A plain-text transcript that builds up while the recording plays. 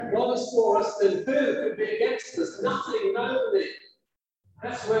God is for us, then who could be against us? Nothing, nobody.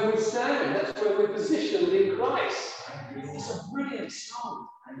 That's where we stand. That's where we're positioned in Christ. It's a brilliant song.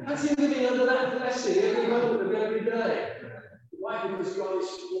 That's him living under that blessing every moment of every day. Why? Because God is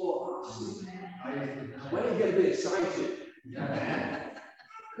for us. When you get a bit excited,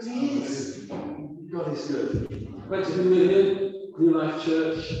 because he is. God is good. Went to Dominion, New Life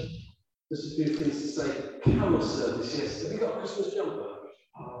Church. Just a few things to say. Carol service, yes. Have you got a Christmas jumper?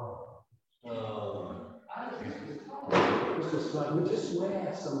 Christmas flag. We just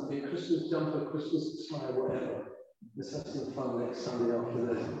wear something. Christmas jumper, Christmas tie, whatever. Let's have some fun next Sunday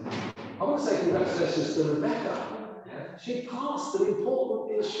afternoon. I want to say congratulations to Rebecca. She passed an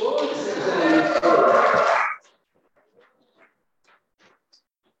important insurance exam.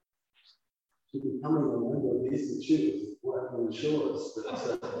 She's becoming a member of the Institute of Working Insurance.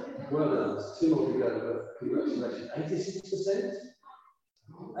 But well done. There's 2 more to go, but congratulations. 86%?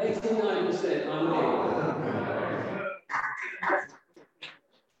 89%. I'm in.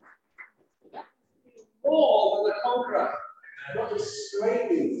 All the conqueror. Not just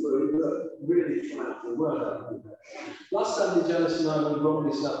scraping through, but really triumphing. Well done. Last Sunday, Janice and I were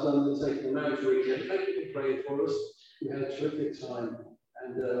robbing South London, taking a marriage weekend. Thank you for praying for us. We had a terrific time.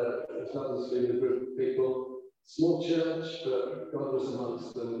 And it was lovely to be with a group of people. Small church, but God was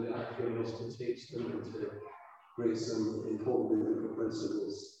amongst them and had given us to teach them and to bring some important biblical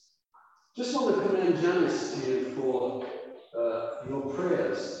principles. Just want to commend Janice to you for your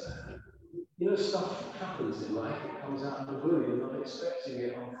prayers. You know, stuff happens in life, it comes out of the blue, you're not expecting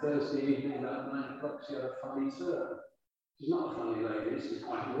it. On Thursday evening, about 9 o'clock, she had a funny turn. She's not a funny lady, she's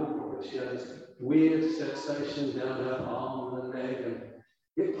quite normal, but she had this weird sensation down her arm and her leg, and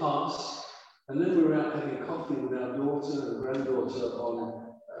it passed. And then we were out having coffee with our daughter and granddaughter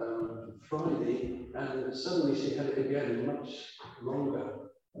on Friday, and suddenly she had it again, much longer.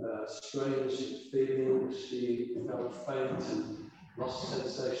 Strange feeling, she felt faint and lost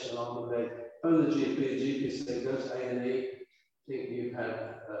sensation on the leg. Phone the GP said, go to A&E, think you've had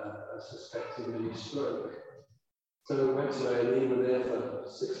a suspected mini stroke. So we went to A&E, were there for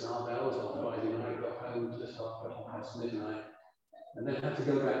 6.5 hours on Friday night, got home just past midnight, and then had to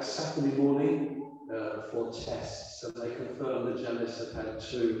go back Saturday morning for tests. So they confirmed that Janice had had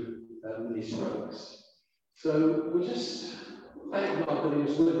 2 mini strokes. So we just thank God that he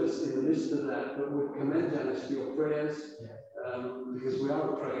was with us in the midst of that, but we commend Janice for your prayers. Because we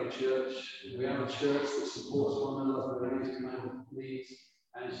are a praying church, we are a church that supports one another in these kind of needs,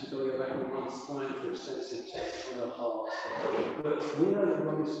 and she's going to go back in a month's time for extensive tests on her heart. But we know that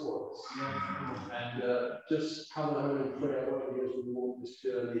God is for us, and just cover her in prayer whatever as we walk this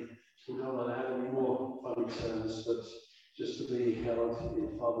journey. We don't want to have any more funny turns, but just to be held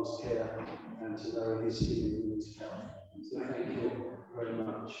in Father's care and to know His healing and His health. So thank you very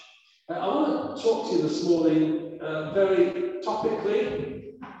much. I want to talk to you this morning very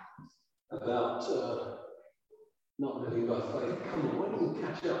topically about not living by faith. Come on, when did we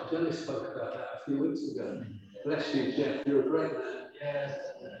catch up? Jenny spoke about that a few weeks ago. Bless you, Jeff. You're a great man. Yes.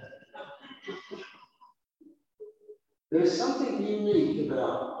 There's something unique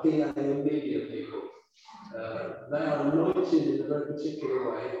about PA and media people. They are anointed in a very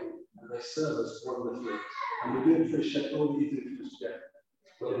particular way, and they serve us wonderfully. And we do appreciate all that you do for us, Jeff.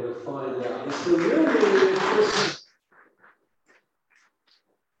 But we'll find out. It's the real meaning of Christmas.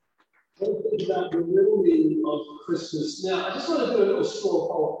 Don't think about the real meaning of Christmas. Now, I just want to do a little straw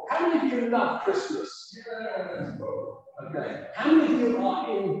poll. How many of you love Christmas? Yeah. Okay. How many of you are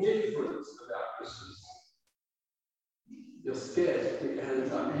indifferent about Christmas? You're scared to put your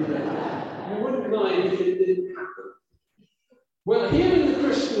hands up. You wouldn't mind if it didn't happen. Well, here in the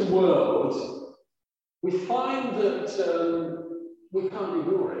Christian world, we find that we can't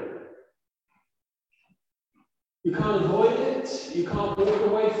ignore it. You can't avoid it, you can't walk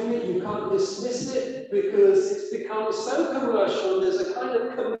away from it, you can't dismiss it, because it's become so commercial. There's a kind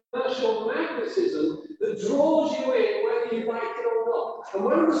of commercial magnetism that draws you in whether you like it or not. And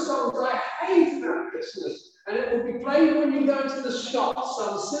one of the songs I hate about Christmas, and it will be played when you go to the shop,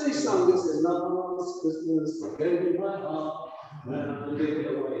 some silly song that says, "Love Christmas, forget my heart, and give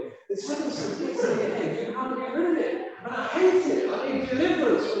it away." It's something that gets in your head, you can't get rid of it. And I hate it. I need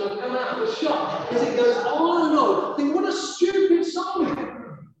deliverance when I come out of the shop, because it goes on and on. I think, what a stupid song.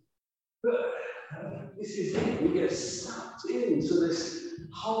 But this is it. We get sucked into this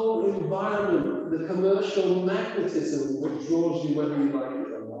whole environment, the commercial magnetism that draws you whether you like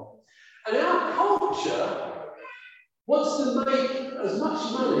it or not. And our culture wants to make as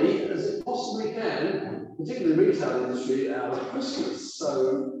much money as it possibly can, particularly the retail industry, out of Christmas.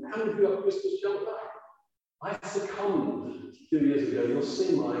 So how many of you got Christmas jumper? I succumbed a few years ago. You'll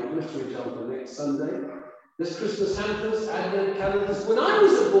see my glittery jumper next Sunday. There's Christmas hampers, Advent calendars. When I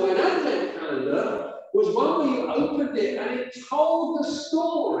was a boy, an Advent calendar was one where you opened it and it told the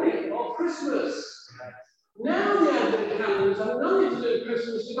story of Christmas. Now the Advent calendars have nothing to do with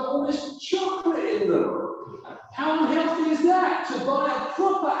Christmas. You've got all this chocolate in them. How unhealthy is that? To buy a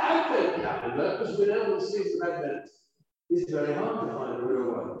proper Advent calendar, because we know what the season of Advent is very hard to find a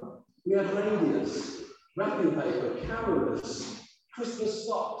real one. We have reindeers, wrapping paper, carolers, Christmas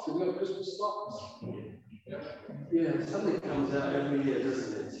socks. Have you got Christmas socks? Yeah, something comes out every year,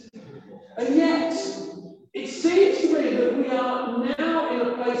 doesn't it? And yet, it seems to me that we are now in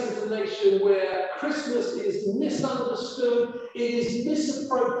a place as a nation where Christmas is misunderstood, it is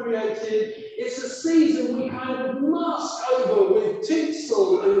misappropriated, it's a season we kind of mask over with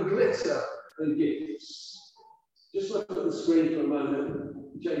tinsel and glitter and gifts. Just look at the screen for a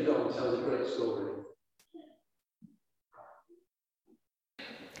moment. Jay Dog tells a great story.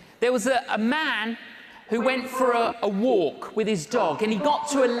 There was a man who went for a walk with his dog, and he got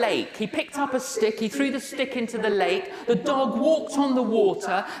to a lake. He picked up a stick, he threw the stick into the lake, the dog walked on the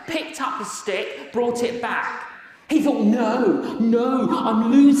water, picked up the stick, brought it back. He thought, no,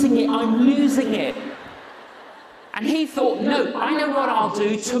 I'm losing it. And he thought, no, I know what I'll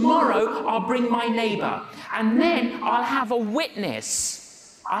do. Tomorrow I'll bring my neighbour, and then I'll have a witness.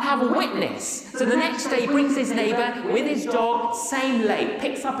 So the next day he brings his neighbour with his dog, same lake,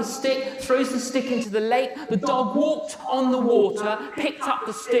 picks up a stick, throws the stick into the lake. The dog walked on the water, picked up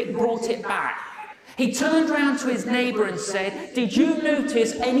the stick, brought it back. He turned round to his neighbour and said, did you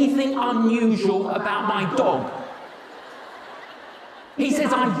notice anything unusual about my dog? He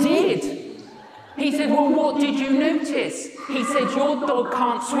says, I did. He said, well, what did you notice? He said, your dog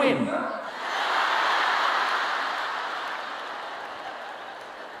can't swim.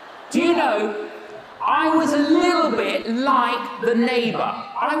 Do you know, I was a little bit like the neighbour.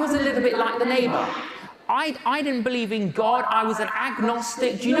 I didn't believe in God. I was an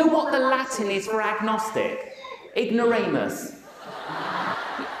agnostic. Do you know what the Latin is for agnostic? Ignoramus.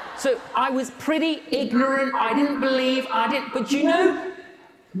 So I was pretty ignorant. I didn't believe. But you know,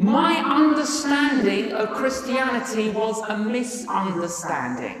 my understanding of Christianity was a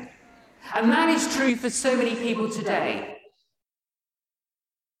misunderstanding. And that is true for so many people today.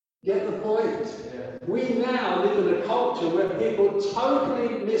 Get the point? We now live in a culture where people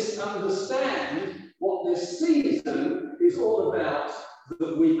totally misunderstand what this season is all about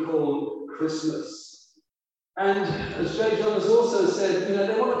that we call Christmas. And as J. John has also said, you know,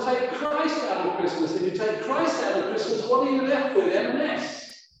 they want to take Christ out of Christmas. If you take Christ out of Christmas, what are you left with?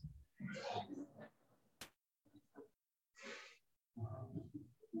 M&S.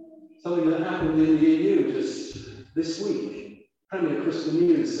 Something that happened in the EU just this week. Premier Christian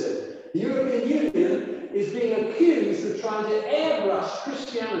News said, the European Union is being accused of trying to airbrush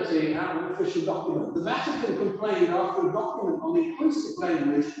Christianity out of an official document. The Vatican complained after a document on inclusive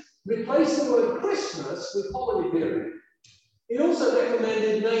language replaced the word Christmas with holiday period. It also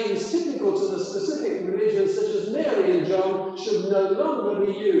recommended names typical to the specific religions, such as Mary and John, should no longer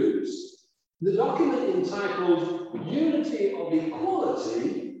be used. The document, entitled Unity of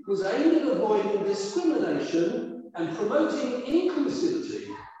Equality, was aimed at avoiding discrimination and promoting inclusivity,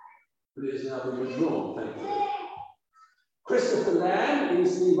 but it is now been withdrawn, thankfully. Christopher Lamb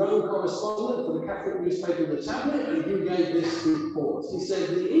is the Rome correspondent for the Catholic newspaper The Tablet, and he gave this report. He said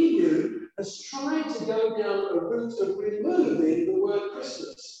the EU has tried to go down a route of removing the word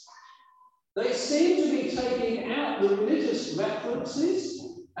Christmas. They seem to be taking out the religious references,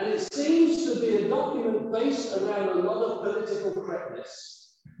 and it seems to be a document based around a lot of political correctness.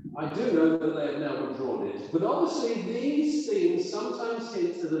 I do know that they have now withdrawn it, but obviously these things sometimes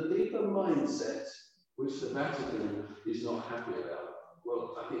hint at a deeper mindset which the Vatican is not happy about.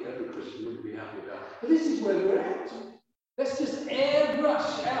 Well, I think every Christian would be happy about. But this is where we're at. Let's just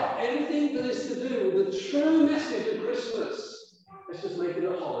airbrush out anything that is to do with the true message of Christmas. Let's just make it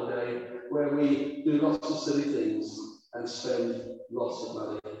a holiday where we do lots of silly things and spend lots of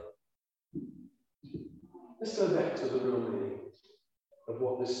money. Let's go back to the real meaning of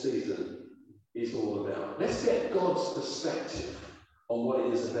what this season is all about. Let's get God's perspective on what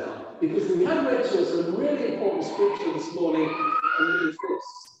it is about. Because we have read to us a really important scripture this morning, and it is this.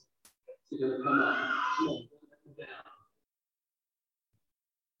 It's going to come up.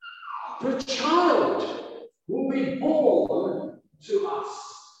 For a child will be born to us.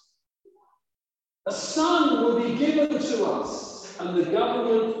 A son will be given to us, and the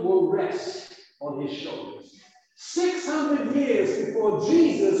government will rest on his shoulders. 600 years before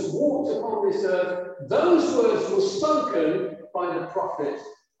Jesus walked upon this earth, those words were spoken by the prophet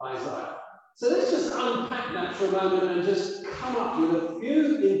Isaiah. So let's just unpack that for a moment and just come up with a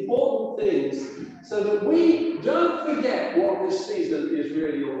few important things so that we don't forget what this season is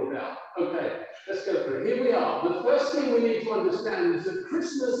really all about. Okay, let's go for it. Here we are. The first thing we need to understand is that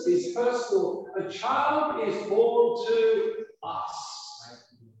Christmas is personal. A child is born to us.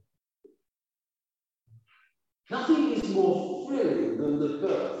 Nothing is more thrilling than the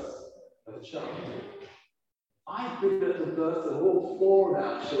birth of a child. I've been at the birth of all 4 of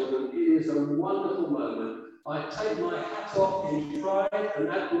our children. It is a wonderful moment. I take my hat off in pride and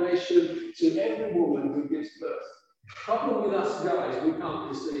admiration to every woman who gives birth. Problem with us guys, we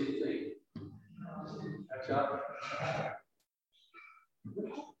can't conceive a thing. Catch up.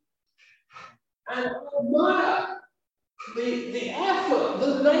 And I admire the effort, the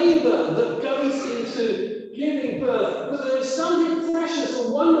labour that goes into giving birth. But there is something precious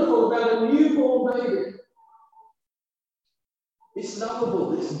and wonderful about a newborn baby. It's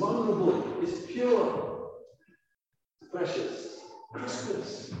lovable, it's vulnerable, it's pure, it's precious.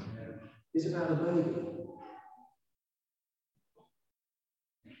 Christmas is about a baby.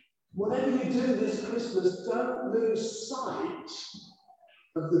 Whatever you do this Christmas, don't lose sight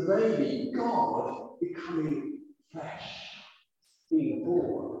of the baby, God becoming flesh, being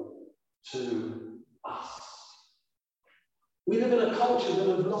born to us. We live in a culture that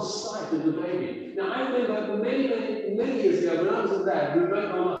has lost sight of the baby. Now, I remember many years ago when I was a dad, we went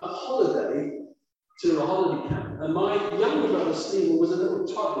on a holiday to a holiday camp, and my younger brother Stephen was a little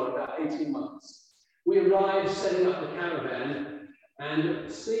toddler, about 18 months. We arrived setting up the caravan,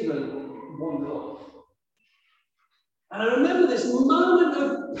 and Stephen wandered off. And I remember this moment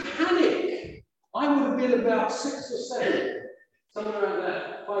of panic. I would have been about 6 or 7, somewhere around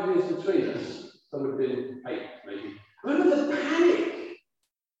that, 5 years between us. So I would have been 8, maybe. Remember the panic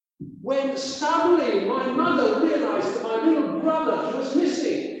when suddenly my mother realized that my little brother was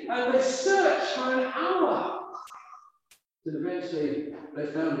missing, and they searched for an hour. Then eventually they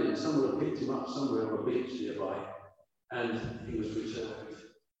found him. Someone had picked him up somewhere on a beach nearby, and he was returned.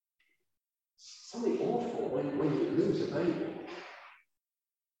 Something awful when you lose a baby.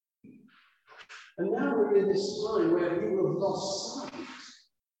 And now we're in this time where people have lost sight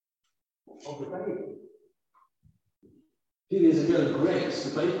of the baby. A few years ago, Greggs,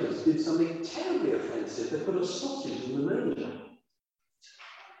 the bakers, did something terribly offensive. They put a sausage in the manger.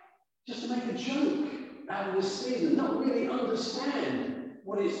 Just to make a joke out of this season, not really understand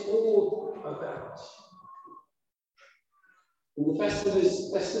what it's all about. In the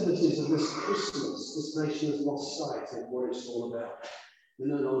festivities of this Christmas, this nation has lost sight of what it's all about. We're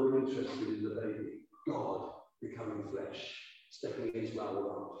no longer interested in the baby, God becoming flesh, stepping into our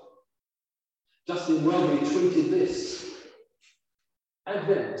world. Justin Welby tweeted this: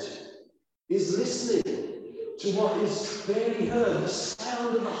 Advent is listening to what is barely heard, the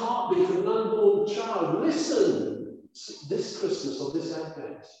sound of the heartbeat of an unborn child. Listen this Christmas or this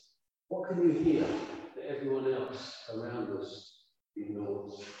Advent. What can you hear that everyone else around us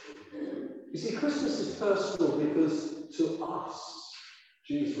ignores? You see, Christmas is personal because to us,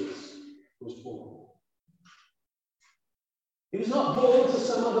 Jesus was born. He was not born to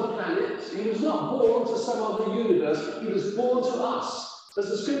some other planet. He was not born to some other universe. He was born to us. As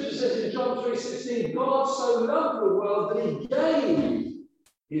the scripture says in John 3:16, God so loved the world that he gave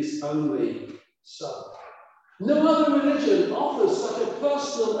his only Son. No other religion offers such a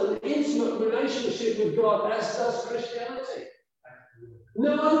personal and intimate relationship with God as does Christianity.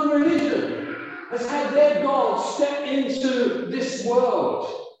 No other religion has had their God step into this world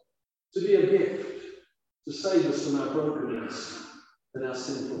to be a gift, to save us from our brokenness and our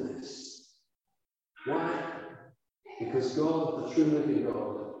sinfulness. Why? Because God, the true living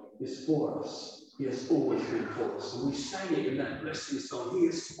God, is for us. He has always been for us. And we sang it in that blessing song. He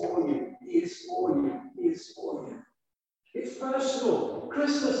is for you. He is for you. He is for you. It's personal.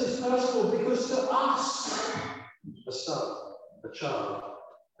 Christmas is personal because to us, a son, a child,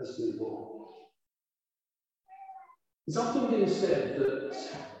 has been born. It's often been said that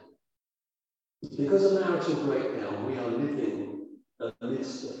because of marital breakdown, we are living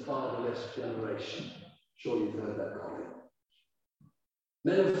amidst a fatherless generation. Sure, you've heard that comment.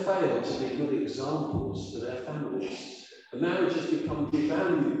 Men have failed to be good examples for their families. The marriage has become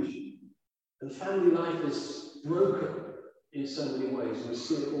devalued, and family life is broken in so many ways. We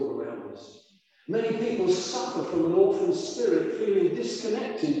see it all around us. Many people suffer from an orphan spirit, feeling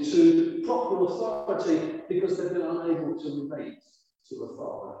disconnected to proper authority because they've been unable to relate to a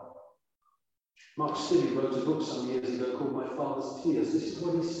father. Mark Stibbe wrote a book some years ago called My Father's Tears. This is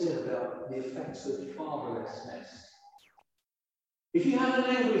what he said about the effects of fatherlessness. If you have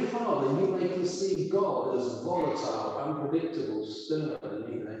an angry father, you may conceive God as volatile, unpredictable, stern,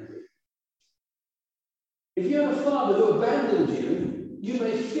 and even angry. If you have a father who abandoned you, you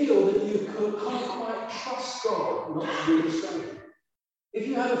may feel that you can't quite trust God not to do the same. If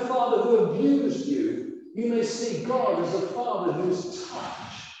you have a father who abused you, you may see God as a father whose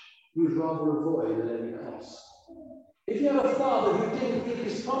touch you'd rather avoid at any cost. If you have a father who didn't keep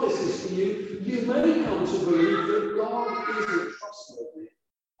his promises to you, you may come to believe that God isn't trustworthy.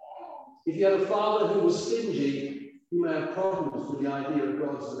 If you have a father who was stingy, you may have problems with the idea of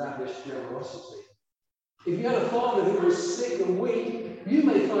God's lavish generosity. If you had a father who was sick and weak, you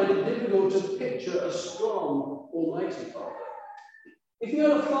may find it difficult to picture a strong, almighty father. If you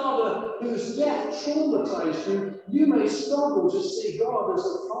had a father whose death traumatized you, you may struggle to see God as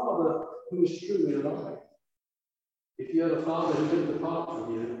a father who is truly alive. If you had a father who didn't depart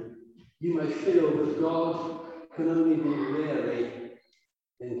from you, you may feel that God can only be rarely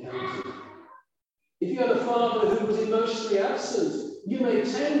encountered. If you had a father who was emotionally absent, you may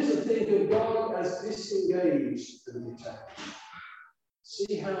tend to think of God as disengaged and detached.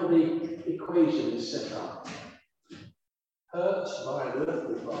 See how the equation is set up. Hurt by an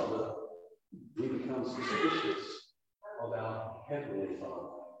earthly father, we become suspicious of our heavenly Father.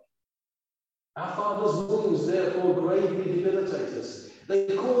 Our Father's wounds, therefore, gravely debilitate us. They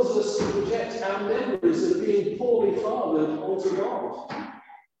cause us to project our memories of being poorly fathered onto God.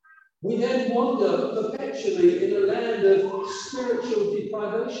 We then wander perpetually in a land of spiritual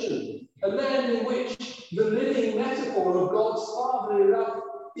deprivation, a land in which the living metaphor of God's fatherly love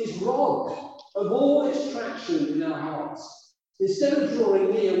is robbed of all its traction in our hearts. Instead of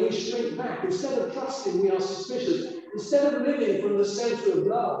drawing near, we shrink back. Instead of trusting, we are suspicious. Instead of living from the center of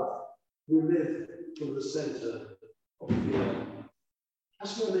love, we live from the center of fear.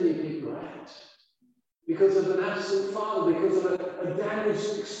 That's where many people are at. Because of an absent father, because of a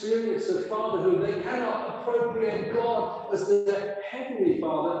damaged experience of fatherhood, they cannot appropriate God as their heavenly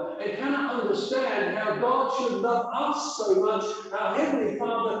Father. They cannot understand how God should love us so much, our heavenly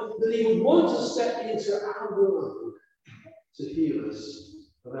Father, that he would want to step into our world to heal us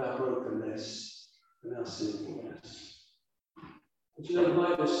of our brokenness and our sinfulness. But you know, the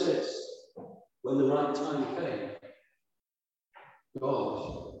Bible says, when the right time came,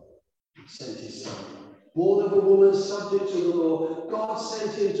 God sent his Son. Born of a woman subject to the law, God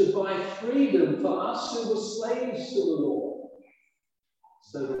sent him to buy freedom for us who were slaves to the law,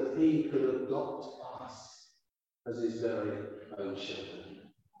 so that he could adopt us as his very own children.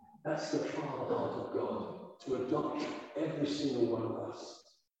 That's the father heart of God, to adopt every single one of us.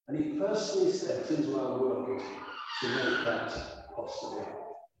 And he personally steps into our world to make that possible.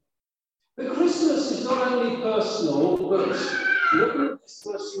 But Christmas is not only personal, but looking at this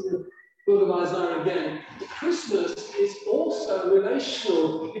verse in the book of Isaiah again, Christmas is also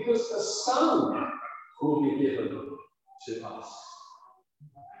relational because a son will be given to us.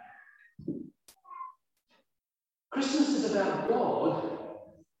 Christmas is about God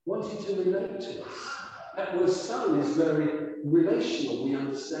wanting to relate to us. That word son is very relational. We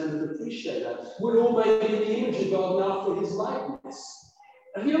understand and appreciate that. We're all made in the image of God and after his likeness.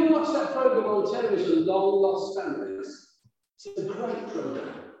 Have you ever watched that program on television, Long Lost Families? It's a great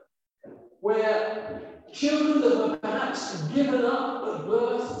program where children that were perhaps given up at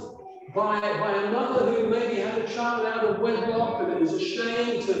birth by a mother who maybe had a child out of wedlock and it was a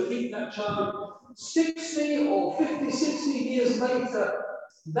shame to keep that child, 60 or 50, 60 years later,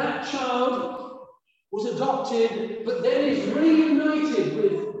 that child was adopted, but then is reunited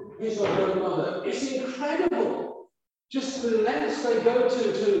with his or her mother. It's incredible. Just the lengths they go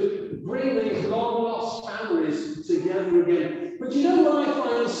to bring these long-lost families together again. But you know what I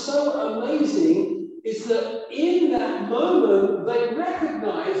find so amazing is that in that moment, they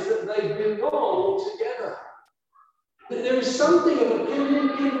recognize that they belong together. That there is something of a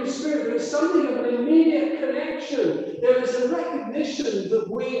kindred spirit. There is something of an immediate connection. There is a recognition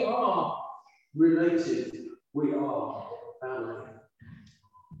that we are related. We are family.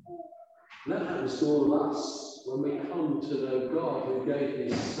 And that happens to all of us. When we come to know God who gave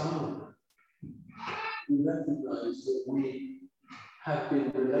his Son, we recognize that we have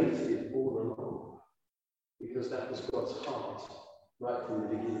been related all along, because that was God's heart right from the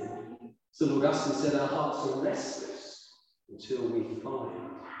beginning. St. Augustine said our hearts are restless until we find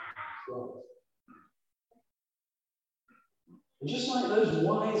God. And just like those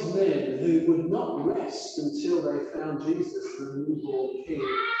wise men who would not rest until they found Jesus, the newborn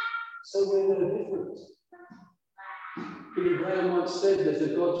King, so we're no different. Billy Graham once said there's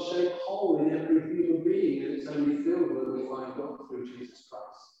a God-shaped hole in every human being, and it's only filled when we find God through Jesus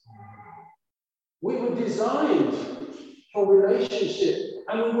Christ. We were designed for relationship,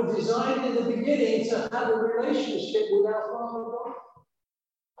 and we were designed in the beginning to have a relationship with our Father God.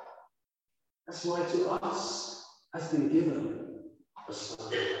 That's why to us has been given a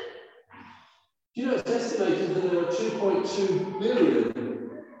son. Do you know it's estimated that there are 2.2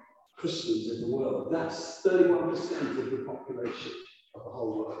 billion Christians in the world? That's 31% of the population of the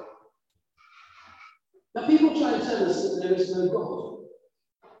whole world. Now, people try and tell us that there is no God.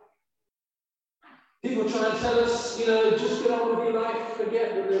 People try and tell us, just get on with your life,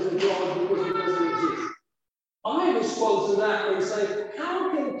 forget that there's a God because it doesn't exist. I respond to that and say,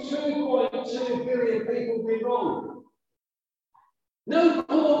 how can 2.2 billion people be wrong? No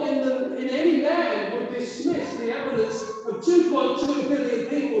court in any land would dismiss the evidence of 2.2 billion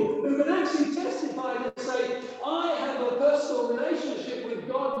people who can actually testify and say, I have a personal relationship with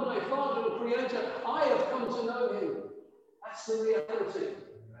God, my Father and Creator. I have come to know Him. That's the reality.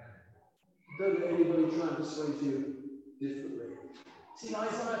 Don't let anybody try and persuade you differently. See,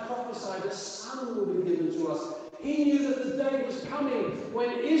 Isaiah prophesied a son would be given to us. He knew that the day was coming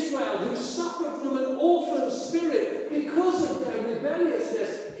when Israel, who suffered from an orphan spirit because of their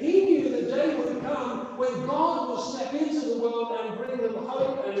rebelliousness, he knew the day would come when God will step into the world and bring them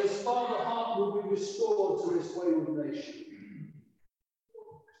hope, and his father heart will be restored to his wayward nation.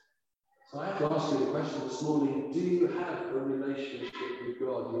 So I have to ask you the question this morning, do you have a relationship with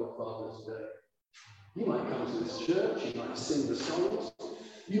God, your Father, today? You might come to this church, you might sing the songs,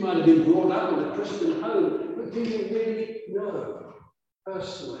 you might have been brought up in a Christian home, but do you really know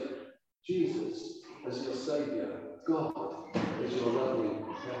personally Jesus as your Saviour, God as your loving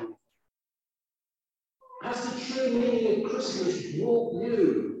Heavenly? Has the true meaning of Christmas brought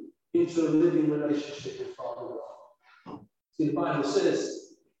you into a living relationship with Father God? See, the Bible says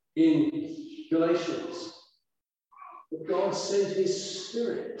in Galatians that God sent His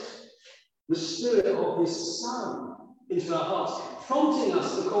Spirit, the Spirit of His Son, into our hearts, prompting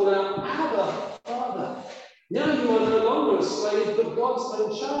us to call out, Abba, Father. Now you are no longer a slave, but God's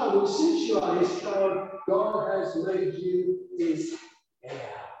own child. And since you are His child, God has made you His heir.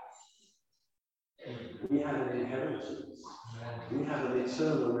 We have an inheritance. We have an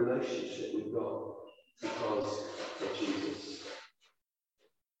eternal relationship with God because of Jesus.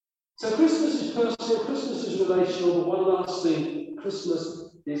 So Christmas is personal, Christmas is relational, but one last thing, Christmas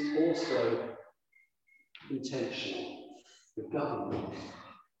is also intentional. The government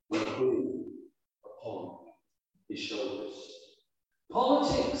will be upon His shoulders.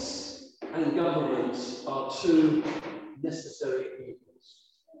 Politics and government are two necessary evils.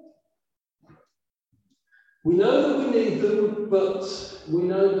 We know that we need them, but we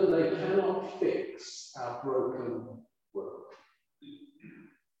know that they cannot fix our broken world.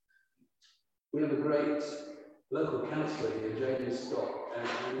 We have a great local councillor here, James Scott,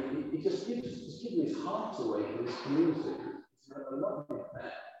 and he just gives his heart away for this community. He's a lovely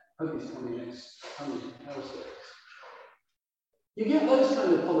man. I hope he's coming Thursday. You get those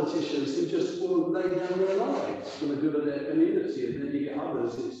kind of politicians who just will lay down their lives for the good of their community, and then you get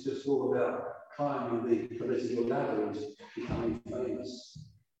others, it's just all about climbing the political ladder and becoming famous.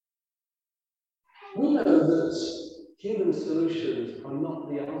 We know that human solutions are not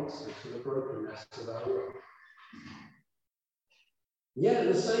the answer to the brokenness of our world. Yet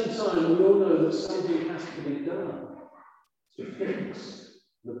at the same time, we all know that something has to be done to fix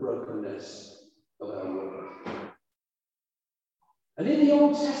the brokenness of our world. And in the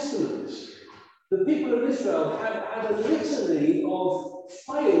Old Testament, the people of Israel had a litany of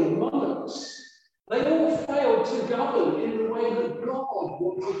failed monarchs. They all failed to govern in the way that God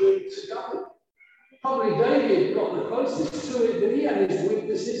wanted them to govern. Probably David got the closest to it, but he had his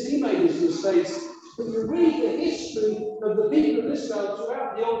weaknesses, he made his mistakes. But you read the history of the people of Israel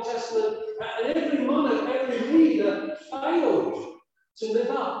throughout the Old Testament, and every monarch, every leader failed to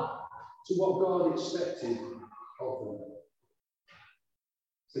live up to what God expected of them.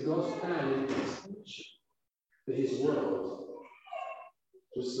 So God's plan and intention for His world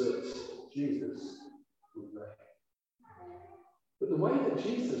was that Jesus would reign. But the way that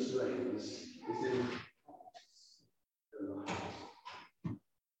Jesus reigns is in the light.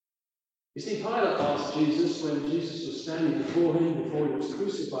 You see, Pilate asked Jesus when Jesus was standing before he was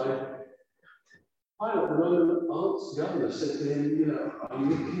crucified. Pilate, the Roman governor, said to him, are you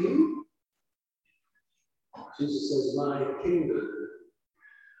the king? Jesus says, my kingdom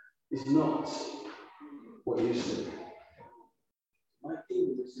is not what you see. My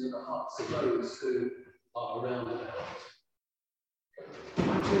kingdom is in the hearts of those who are around about.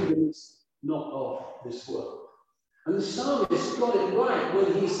 My kingdom is not of this world. And the psalmist got it right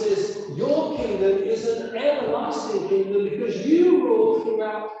when he says, your kingdom is an everlasting kingdom because you rule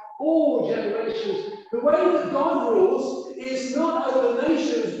throughout all generations. The way that God rules is not over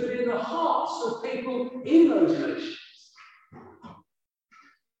nations, but in the hearts of people in those nations.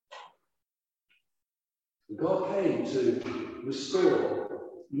 God came to restore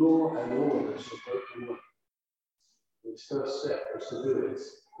law and order to a broken world. His first step was to do it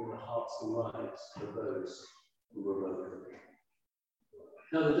in the hearts and lives of those who were broken.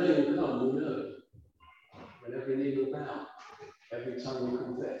 Now the day will come, we know, when every knee will bow, every tongue will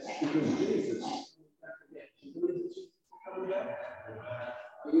confess, because Jesus is back again. Do you believe that Jesus is coming back?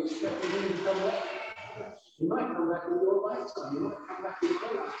 Are you expecting him to come back? He might come back in your lifetime. He might come back in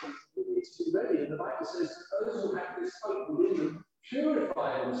your lifetime. We need to be ready. And the Bible says that those who have this hope within them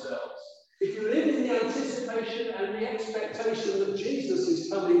purify themselves. If you live in the anticipation and the expectation that Jesus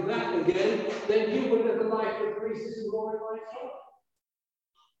is coming back again, then you will live a life that pleases and glorifies God.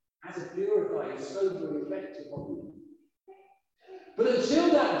 As a purifying, sobering effect upon you. But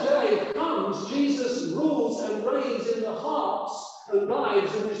until that day comes, Jesus rules and reigns in the hearts and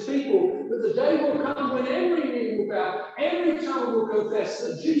lives of his people. But the day will come when every knee will bow, every tongue will confess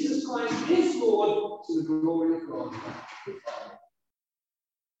that Jesus Christ is Lord, to the glory of God.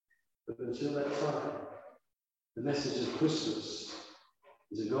 But until that time, the message of Christmas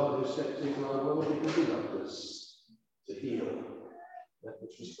is a God who stepped into our world because he loved us, to heal that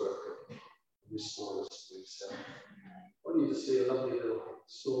which was broken, and restore us to himself. I want you to see a lovely little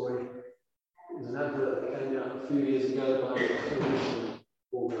story. It was an advert that came out a few years ago by a television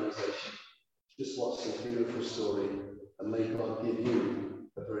organisation. Just watch this beautiful story, and may God give you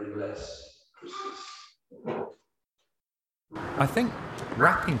a very blessed Christmas. I think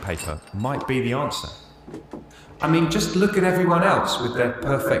wrapping paper might be the answer. I mean, just look at everyone else with their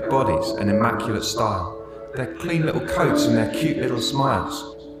perfect bodies and immaculate style, their clean little coats and their cute little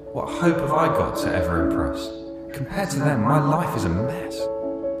smiles. What hope have I got to ever impress? Compared to them, my life is a mess.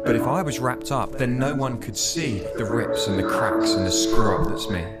 But if I was wrapped up, then no one could see the rips and the cracks and the screw-up that's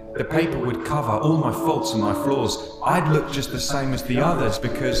me. The paper would cover all my faults and my flaws. I'd look just the same as the others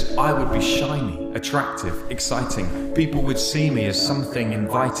because I would be shiny, attractive, exciting. People would see me as something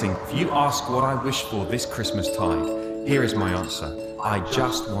inviting. If you ask what I wish for this Christmas tide, here is my answer. I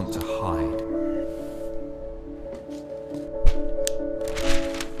just want to hide.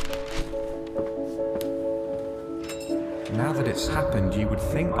 Now that it's happened, you would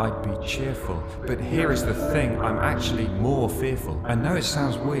think I'd be cheerful, but here is the thing, I'm actually more fearful. I know it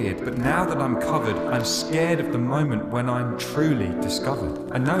sounds weird, but now that I'm covered, I'm scared of the moment when I'm truly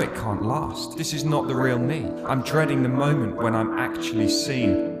discovered. I know it can't last. This is not the real me. I'm dreading the moment when I'm actually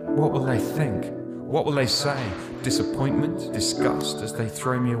seen. What will they think? What will they say? Disappointment? Disgust as they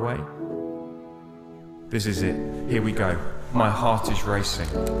throw me away? This is it. Here we go. My heart is racing.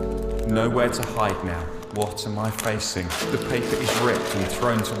 Nowhere to hide now. What am I facing? The paper is ripped and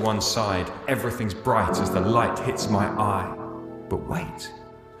thrown to one side. Everything's bright as the light hits my eye. But wait,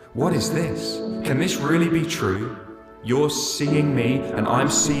 what is this? Can this really be true? You're seeing me and I'm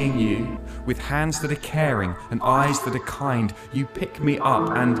seeing you. With hands that are caring and eyes that are kind, you pick me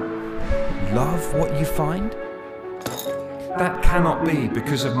up and love what you find? That cannot be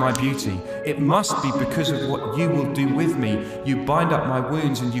because of my beauty. It must be because of what you will do with me. You bind up my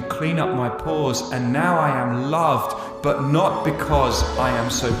wounds and you clean up my pores, and now I am loved, but not because I am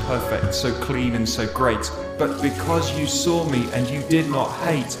so perfect, so clean and so great, but because you saw me and you did not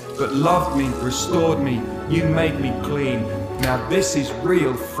hate, but loved me, restored me, you made me clean. Now this is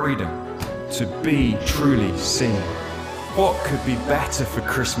real freedom, to be truly seen. What could be better for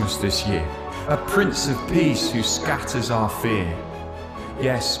Christmas this year? A Prince of Peace who scatters our fear.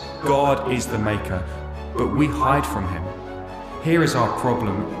 Yes, God is the maker, but we hide from him. Here is our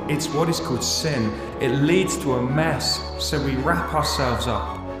problem. It's what is called sin. It leads to a mess, so we wrap ourselves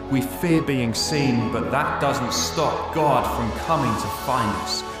up. We fear being seen, but that doesn't stop God from coming to find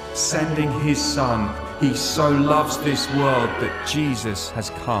us, sending his Son. He so loves this world that Jesus has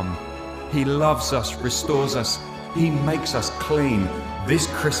come. He loves us, restores us, he makes us clean. This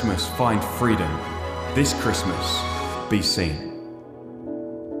Christmas, find freedom. This Christmas, be seen.